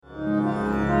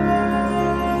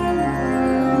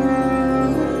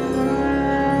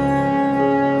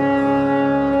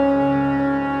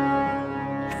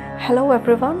Hello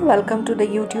everyone, welcome to the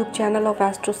YouTube channel of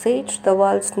AstroSage, the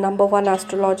world's #1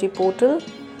 astrology portal.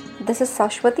 This is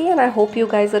Sashwati and I hope you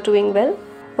guys are doing well.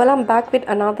 Well, I'm back with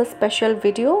another special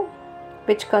video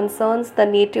which concerns the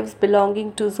natives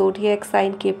belonging to zodiac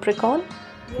sign Capricorn.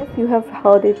 Yes, you have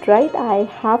heard it right. I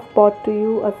have brought to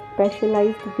you a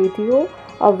specialized video,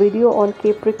 a video on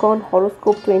Capricorn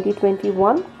horoscope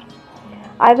 2021.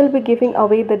 I will be giving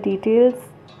away the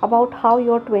details about how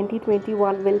your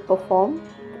 2021 will perform,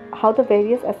 how the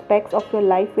various aspects of your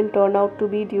life will turn out to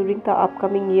be during the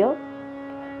upcoming year.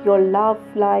 Your love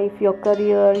life, your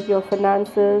career, your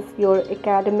finances, your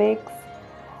academics,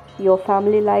 your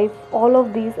family life, all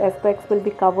of these aspects will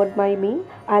be covered by me.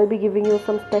 I'll be giving you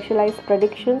some specialized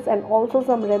predictions and also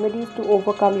some remedies to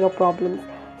overcome your problems.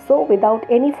 So without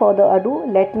any further ado,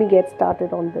 let me get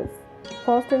started on this.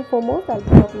 First and foremost, I'll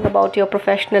be talking about your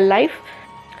professional life.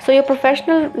 So your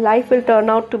professional life will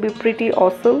turn out to be pretty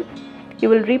awesome. You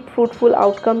will reap fruitful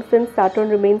outcomes since Saturn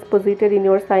remains posited in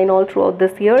your sign all throughout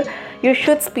this year. You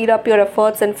should speed up your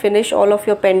efforts and finish all of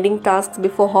your pending tasks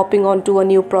before hopping on to a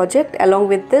new project. Along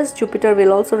with this, Jupiter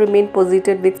will also remain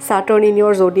posited with Saturn in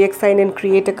your zodiac sign and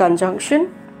create a conjunction.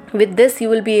 With this, you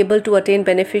will be able to attain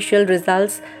beneficial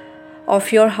results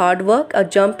of your hard work, a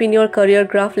jump in your career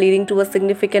graph leading to a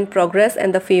significant progress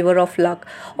and the favor of luck.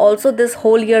 Also, this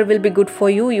whole year will be good for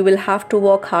you. You will have to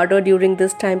work harder during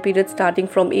this time period starting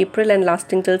from April and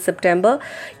lasting till September.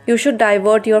 You should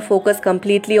divert your focus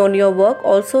completely on your work.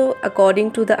 Also,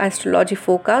 according to the astrology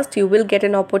forecast, you will get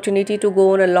an opportunity to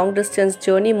go on a long distance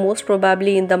journey, most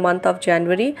probably in the month of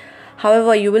January.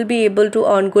 However, you will be able to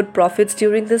earn good profits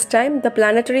during this time. The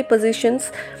planetary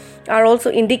positions are also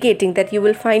indicating that you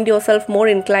will find yourself more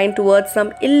inclined towards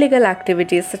some illegal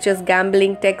activities such as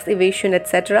gambling, tax evasion,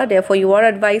 etc. Therefore, you are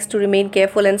advised to remain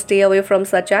careful and stay away from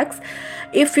such acts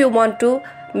if you want to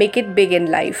make it big in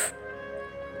life.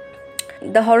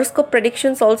 The horoscope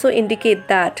predictions also indicate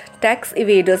that tax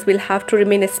evaders will have to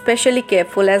remain especially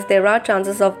careful as there are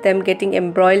chances of them getting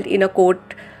embroiled in a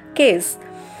court case.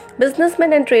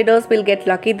 Businessmen and traders will get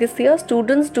lucky this year.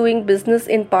 Students doing business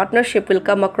in partnership will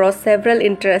come across several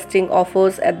interesting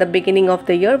offers at the beginning of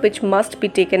the year which must be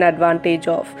taken advantage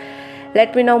of.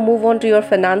 Let me now move on to your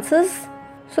finances.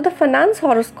 So the finance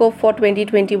horoscope for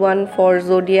 2021 for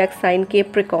zodiac sign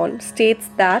Capricorn states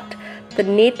that the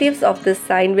natives of this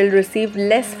sign will receive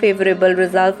less favorable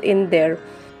results in their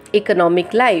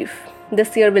economic life.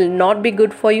 This year will not be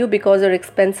good for you because your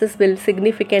expenses will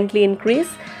significantly increase.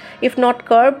 If not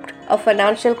curbed, a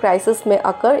financial crisis may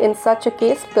occur. In such a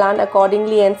case, plan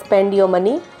accordingly and spend your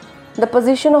money. The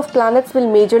position of planets will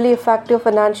majorly affect your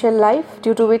financial life,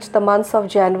 due to which the months of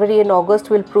January and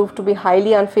August will prove to be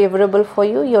highly unfavorable for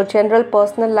you. Your general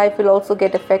personal life will also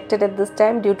get affected at this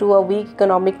time due to a weak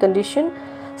economic condition.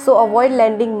 So avoid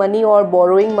lending money or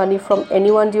borrowing money from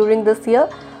anyone during this year.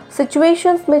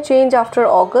 Situations may change after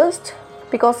August,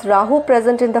 because Rahu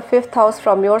present in the 5th house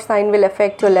from your sign will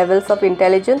affect your levels of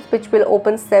intelligence, which will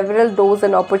open several doors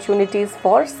and opportunities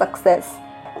for success.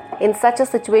 In such a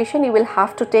situation, you will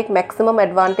have to take maximum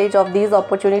advantage of these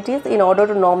opportunities in order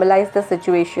to normalize the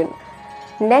situation.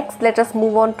 Next, let us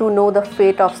move on to know the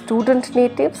fate of student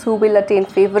natives who will attain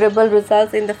favorable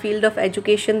results in the field of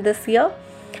education this year.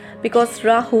 Because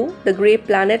Rahu, the grey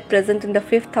planet present in the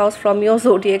 5th house from your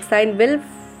zodiac sign, will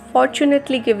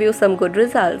fortunately give you some good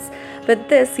results. With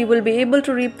this, you will be able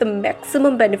to reap the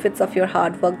maximum benefits of your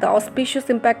hard work. The auspicious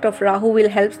impact of Rahu will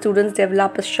help students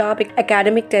develop a sharp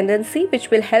academic tendency, which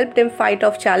will help them fight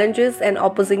off challenges and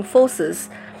opposing forces.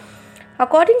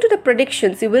 According to the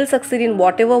predictions, you will succeed in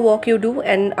whatever work you do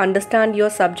and understand your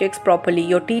subjects properly.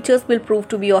 Your teachers will prove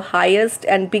to be your highest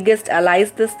and biggest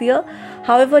allies this year.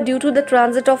 However, due to the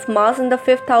transit of Mars in the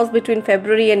 5th house between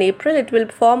February and April, it will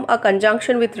form a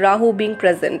conjunction with Rahu being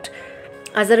present.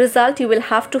 As a result, you will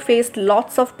have to face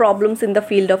lots of problems in the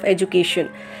field of education.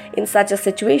 In such a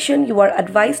situation, you are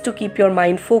advised to keep your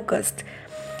mind focused.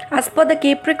 As per the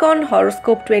Capricorn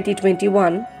horoscope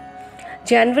 2021,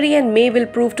 January and May will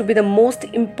prove to be the most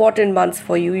important months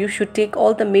for you. You should take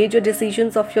all the major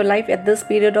decisions of your life at this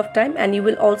period of time, and you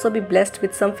will also be blessed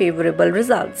with some favorable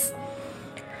results.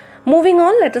 Moving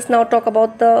on, let us now talk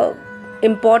about the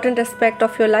important aspect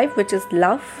of your life, which is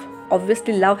love.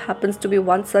 Obviously, love happens to be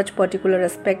one such particular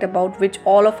aspect about which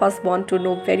all of us want to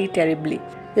know very terribly.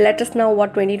 Let us know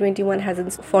what 2021 has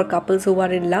in store for couples who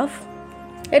are in love.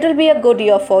 It will be a good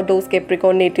year for those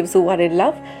Capricorn natives who are in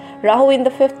love. Rahu in the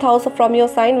 5th house from your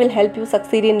sign will help you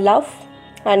succeed in love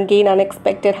and gain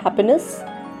unexpected happiness.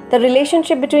 The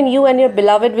relationship between you and your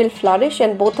beloved will flourish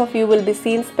and both of you will be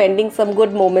seen spending some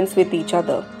good moments with each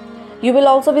other. You will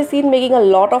also be seen making a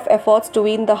lot of efforts to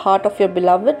win the heart of your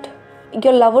beloved.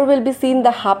 your lover will be seen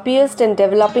the happiest and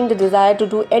developing the desire to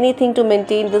do anything to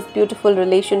maintain this beautiful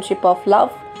relationship of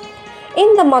love.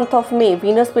 In the month of May,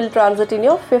 Venus will transit in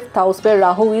your 5th house where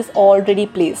Rahu is already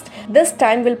placed. This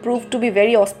time will prove to be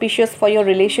very auspicious for your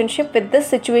relationship. With this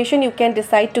situation, you can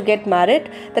decide to get married.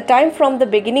 The time from the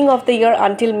beginning of the year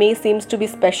until May seems to be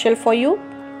special for you.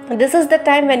 This is the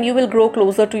time when you will grow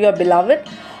closer to your beloved.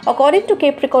 According to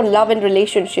Capricorn Love and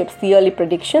Relationships yearly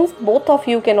predictions, both of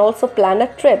you can also plan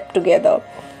a trip together.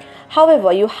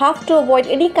 However, you have to avoid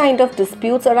any kind of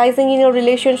disputes arising in your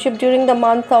relationship during the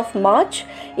month of March,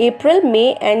 April,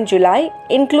 May and July,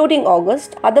 including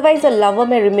August. Otherwise, a lover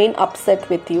may remain upset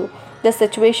with you. The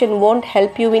situation won't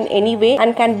help you in any way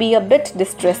and can be a bit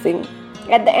distressing.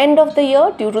 At the end of the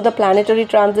year, due to the planetary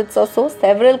transits or so,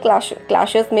 several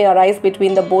clashes may arise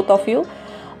between the both of you,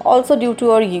 also due to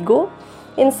your ego.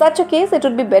 In such a case, it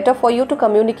would be better for you to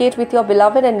communicate with your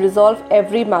beloved and resolve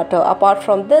every matter. Apart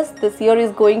from this year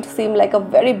is going to seem like a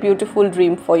very beautiful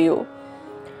dream for you.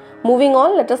 Moving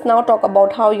on, let us now talk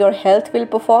about how your health will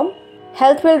perform.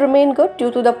 Health will remain good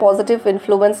due to the positive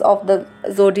influence of the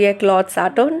zodiac lord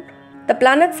Saturn. The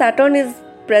planet Saturn is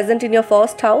present in your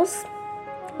 1st house.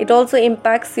 It also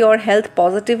impacts your health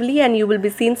positively and you will be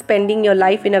seen spending your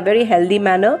life in a very healthy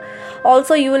manner.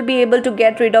 Also, you will be able to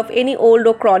get rid of any old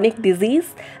or chronic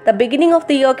disease. The beginning of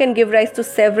the year can give rise to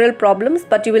several problems,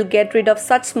 but you will get rid of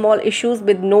such small issues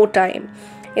with no time.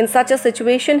 In such a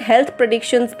situation, health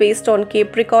predictions based on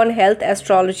Capricorn health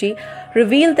astrology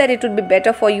reveal that it would be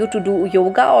better for you to do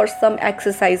yoga or some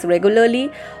exercise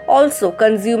regularly. Also,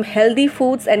 consume healthy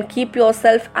foods and keep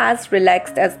yourself as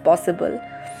relaxed as possible.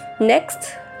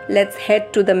 Next, let's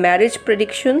head to the marriage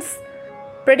predictions.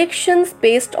 Predictions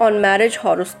based on marriage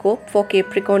horoscope for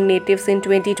Capricorn natives in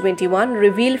 2021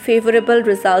 reveal favorable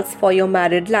results for your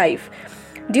married life.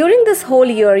 During this whole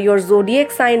year, your zodiac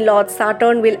sign Lord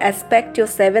Saturn will aspect your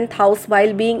 7th house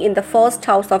while being in the 1st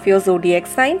house of your zodiac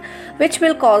sign, which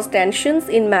will cause tensions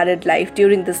in married life.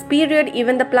 During this period,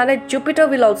 even the planet Jupiter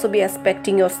will also be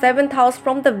aspecting your 7th house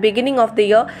from the beginning of the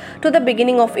year to the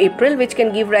beginning of April, which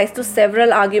can give rise to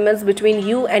several arguments between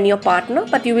you and your partner,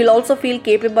 but you will also feel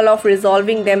capable of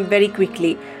resolving them very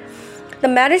quickly. The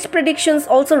marriage predictions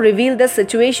also reveal that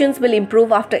situations will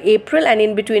improve after April, and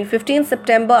in between 15th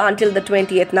September until the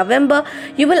 20th November,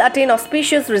 you will attain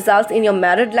auspicious results in your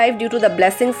married life due to the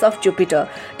blessings of Jupiter.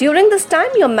 During this time,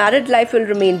 your married life will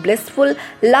remain blissful.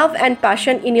 Love and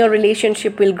passion in your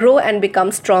relationship will grow and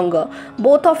become stronger.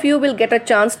 Both of you will get a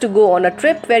chance to go on a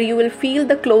trip where you will feel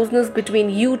the closeness between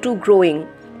you two growing.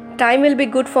 Time will be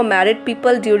good for married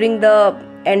people during the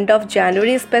end of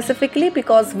January specifically,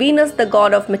 because Venus, the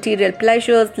god of material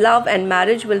pleasures, love and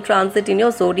marriage, will transit in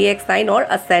your zodiac sign or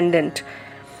ascendant,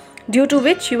 due to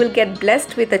which you will get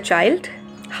blessed with a child.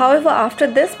 However, after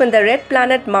this, when the red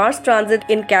planet Mars transits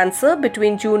in Cancer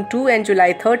between June 2 and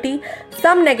July 30,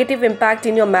 some negative impact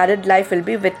in your married life will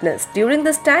be witnessed. During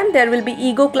this time, there will be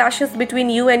ego clashes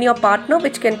between you and your partner,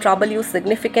 which can trouble you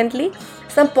significantly.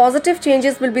 Some positive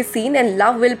changes will be seen and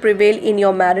love will prevail in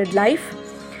your married life.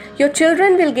 Your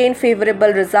children will gain favorable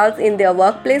results in their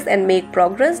workplace and make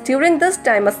progress. During this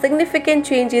time, a significant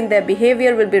change in their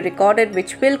behavior will be recorded,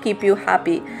 which will keep you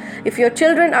happy. If your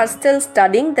children are still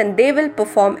studying, then they will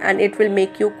perform and it will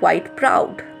make you quite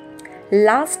proud.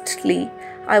 Lastly,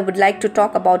 I would like to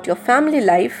talk about your family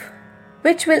life,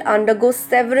 which will undergo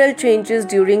several changes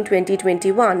during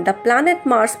 2021. The planet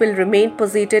Mars will remain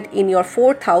posited in your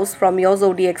 4th house from your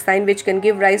zodiac sign, which can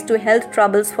give rise to health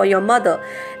troubles for your mother,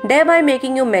 thereby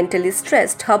making you mentally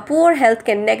stressed. Her poor health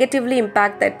can negatively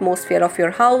impact the atmosphere of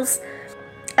your house.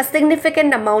 A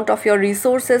significant amount of your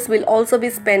resources will also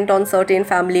be spent on certain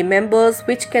family members,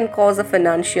 which can cause a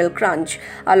financial crunch.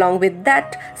 Along with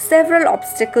that, several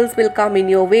obstacles will come in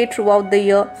your way throughout the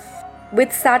year.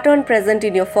 With Saturn present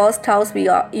in your 1st house,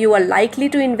 you are likely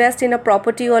to invest in a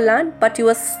property or land, but you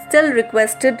are still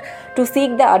requested to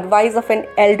seek the advice of an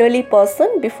elderly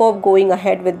person before going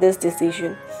ahead with this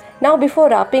decision. Now, before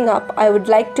wrapping up, I would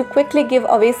like to quickly give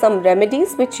away some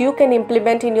remedies which you can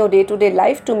implement in your day-to-day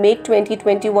life to make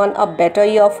 2021 a better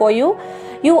year for you.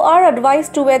 You are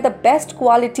advised to wear the best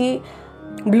quality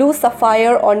blue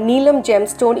sapphire or neelam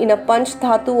gemstone in a panch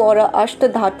dhatu or a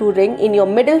ashta dhatu ring in your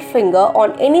middle finger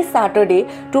on any Saturday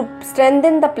to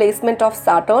strengthen the placement of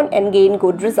Saturn and gain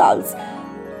good results.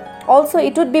 Also,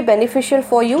 it would be beneficial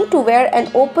for you to wear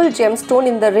an opal gemstone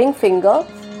in the ring finger.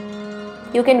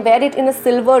 You can wear it in a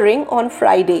silver ring on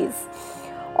Fridays.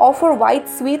 offer white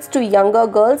sweets to younger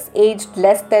girls aged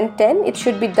less than 10. It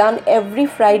should be done every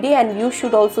Friday and you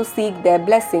should also seek their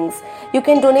blessings. You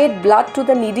can donate blood to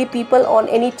the needy people on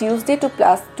any Tuesday to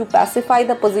pacify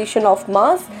the position of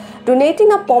Mars.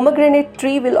 Donating a pomegranate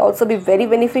tree will also be very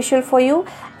beneficial for you.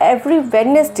 Every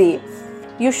Wednesday,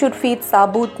 you should feed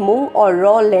sabut moong or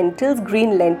raw lentils,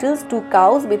 green lentils, to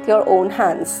cows with your own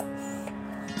hands.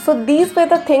 So these were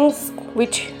the things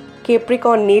which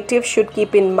Capricorn native should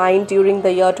keep in mind during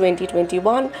the year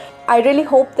 2021. I really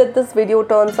hope that this video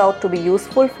turns out to be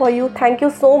useful for you. Thank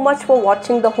you so much for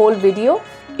watching the whole video.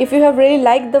 If you have really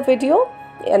liked the video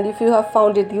and if you have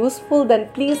found it useful, then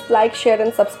please like, share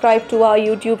and subscribe to our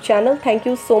YouTube channel. Thank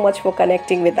you so much for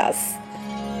connecting with us.